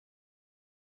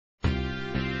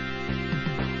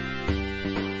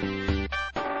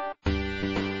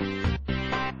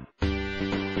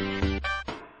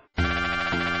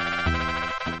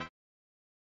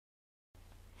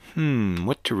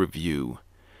What to review?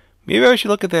 Maybe I should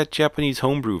look at that Japanese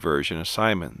homebrew version of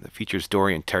Simon that features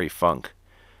Dory and Terry Funk.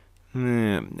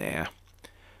 Nah.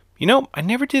 I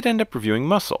never did end up reviewing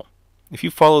Muscle. If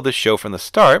you follow this show from the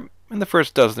start, in the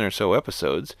first dozen or so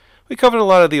episodes, we covered a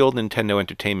lot of the old Nintendo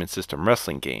Entertainment System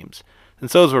wrestling games,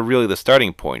 since those were really the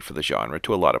starting point for the genre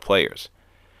to a lot of players.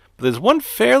 But there's one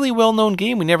fairly well-known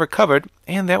game we never covered,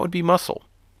 and that would be Muscle.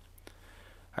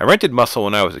 I rented Muscle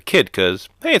when I was a kid because,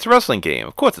 hey, it's a wrestling game,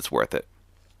 of course it's worth it.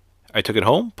 I took it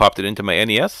home, popped it into my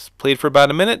NES, played for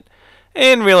about a minute,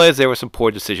 and realized there was some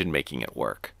poor decision-making at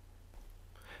work.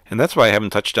 And that's why I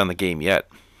haven't touched on the game yet.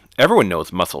 Everyone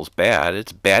knows Muscle's bad,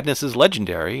 its badness is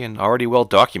legendary and already well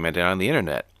documented on the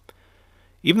internet.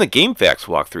 Even the GameFAQs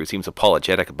walkthrough seems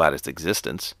apologetic about its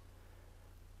existence.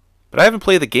 But I haven't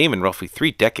played the game in roughly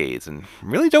 3 decades and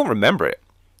really don't remember it.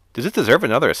 Does it deserve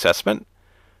another assessment?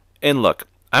 And look,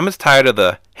 I'm as tired of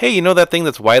the, hey, you know that thing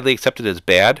that's widely accepted as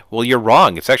bad? Well, you're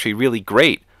wrong, it's actually really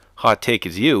great. Hot take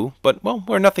as you, but, well,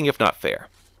 we're nothing if not fair.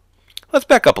 Let's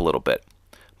back up a little bit.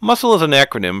 Muscle is an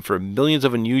acronym for millions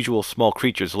of unusual small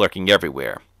creatures lurking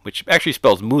everywhere, which actually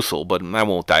spells Musel, but I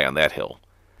won't die on that hill.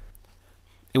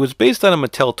 It was based on a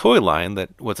Mattel toy line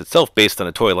that was itself based on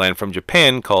a toy line from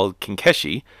Japan called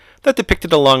Kinkeshi that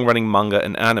depicted a long-running manga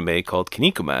and anime called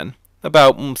Kinnikuman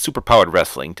about superpowered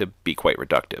wrestling, to be quite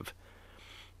reductive.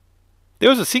 There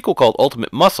was a sequel called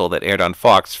Ultimate Muscle that aired on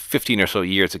Fox 15 or so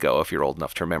years ago, if you're old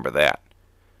enough to remember that.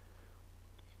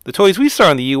 The toys we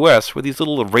saw in the US were these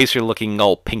little eraser-looking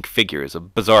all-pink figures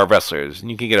of bizarre wrestlers,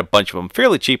 and you can get a bunch of them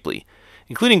fairly cheaply,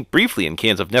 including briefly in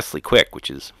cans of Nestle Quick,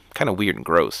 which is kind of weird and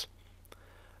gross.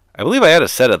 I believe I had a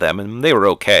set of them, and they were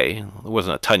okay. There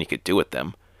wasn't a ton you could do with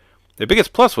them. Their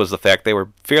biggest plus was the fact they were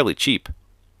fairly cheap.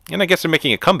 And I guess they're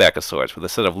making a comeback of sorts with a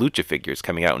set of Lucha figures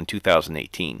coming out in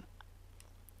 2018.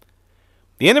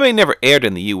 The anime never aired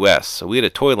in the US, so we had a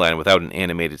toy line without an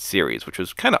animated series, which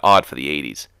was kind of odd for the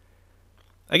 80s.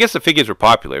 I guess the figures were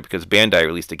popular because Bandai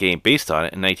released a game based on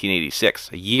it in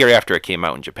 1986, a year after it came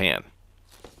out in Japan.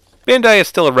 Bandai is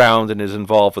still around and is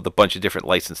involved with a bunch of different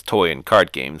licensed toy and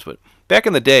card games, but back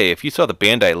in the day, if you saw the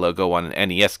Bandai logo on an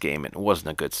NES game, it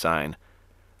wasn't a good sign.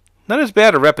 Not as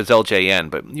bad a rep as LJN,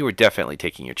 but you were definitely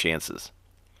taking your chances.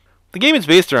 The game is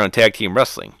based around tag team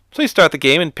wrestling, so you start the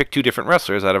game and pick 2 different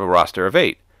wrestlers out of a roster of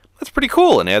 8. That's pretty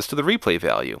cool and adds to the replay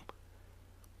value.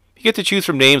 You get to choose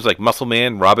from names like Muscle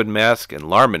Man, Robin Mask, and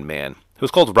Larman Man, who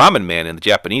was called Ramen Man in the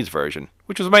Japanese version,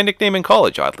 which was my nickname in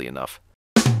college, oddly enough.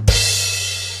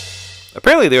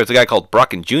 Apparently there was a guy called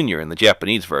Brocken Jr. in the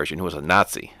Japanese version who was a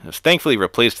Nazi. It was thankfully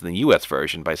replaced in the US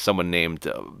version by someone named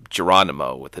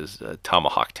Geronimo with his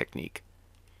tomahawk technique.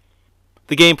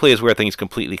 The gameplay is where things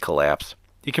completely collapse.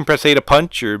 You can press A to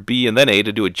punch, or B and then A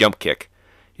to do a jump kick.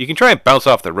 You can try and bounce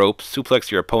off the ropes, suplex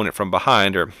your opponent from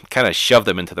behind, or kind of shove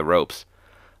them into the ropes.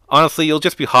 Honestly, you'll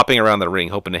just be hopping around the ring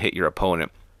hoping to hit your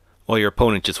opponent, while your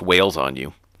opponent just wails on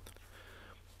you.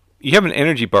 You have an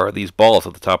energy bar of these balls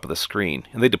at the top of the screen,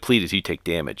 and they deplete as you take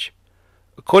damage.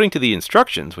 According to the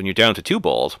instructions, when you're down to 2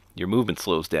 balls, your movement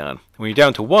slows down. When you're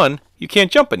down to 1, you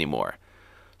can't jump anymore.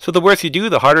 So the worse you do,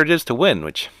 the harder it is to win,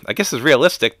 which I guess is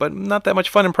realistic, but not that much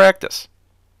fun in practice.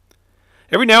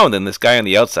 Every now and then, this guy on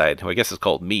the outside, who I guess is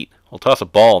called Meat, will toss a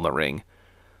ball in the ring.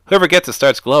 Whoever gets it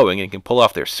starts glowing and can pull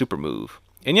off their super move.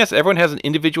 And yes, everyone has an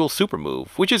individual super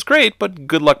move, which is great, but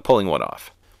good luck pulling one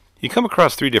off. You come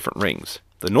across 3 different rings.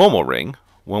 The normal ring,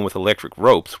 one with electric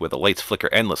ropes where the lights flicker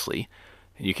endlessly,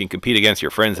 and you can compete against your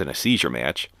friends in a seizure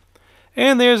match.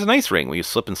 And there's an ice ring where you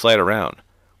slip and slide around.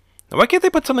 Now why can't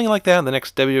they put something like that in the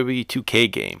next WWE 2K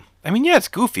game? I mean, yeah, it's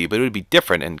goofy, but it would be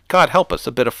different and, God help us,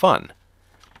 a bit of fun.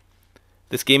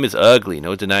 This game is ugly,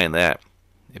 no denying that.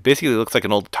 It basically looks like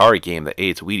an old Atari game that ate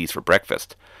its Wheaties for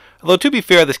breakfast. Although, to be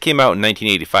fair, this came out in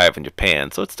 1985 in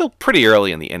Japan, so it's still pretty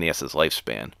early in the NES's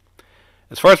lifespan.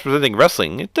 As far as presenting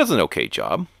wrestling, it does an okay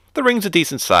job. The ring's a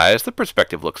decent size, the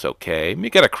perspective looks okay, you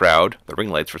get a crowd, the ring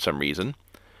lights for some reason.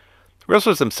 The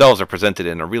wrestlers themselves are presented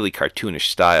in a really cartoonish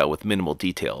style with minimal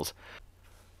details.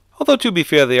 Although, to be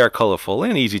fair, they are colorful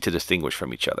and easy to distinguish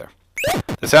from each other.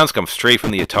 The sounds come straight from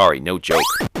the Atari, no joke,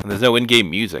 and there's no in-game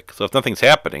music, so if nothing's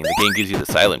happening, the game gives you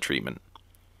the silent treatment.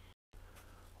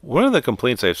 One of the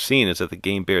complaints I've seen is that the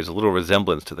game bears little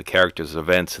resemblance to the characters'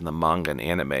 events in the manga and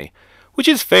anime, which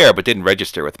is fair but didn't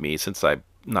register with me since I'm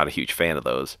not a huge fan of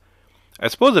those. I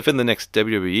suppose if in the next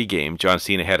WWE game John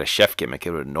Cena had a chef gimmick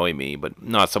it would annoy me, but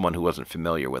not someone who wasn't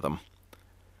familiar with him.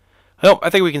 Well,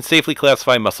 I think we can safely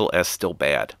classify Muscle as still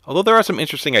bad, although there are some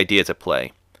interesting ideas at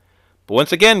play. But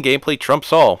once again, gameplay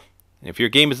trumps all. And if your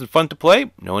game isn't fun to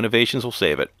play, no innovations will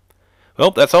save it.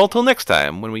 Well, that's all till next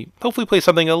time, when we hopefully play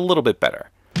something a little bit better.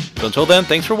 So until then,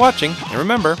 thanks for watching, and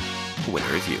remember, the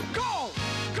winner is you.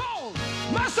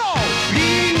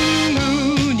 リ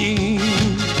ングに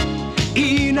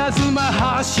稲妻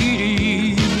走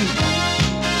り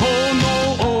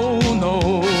炎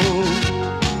の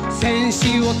戦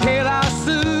士を照ら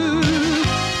す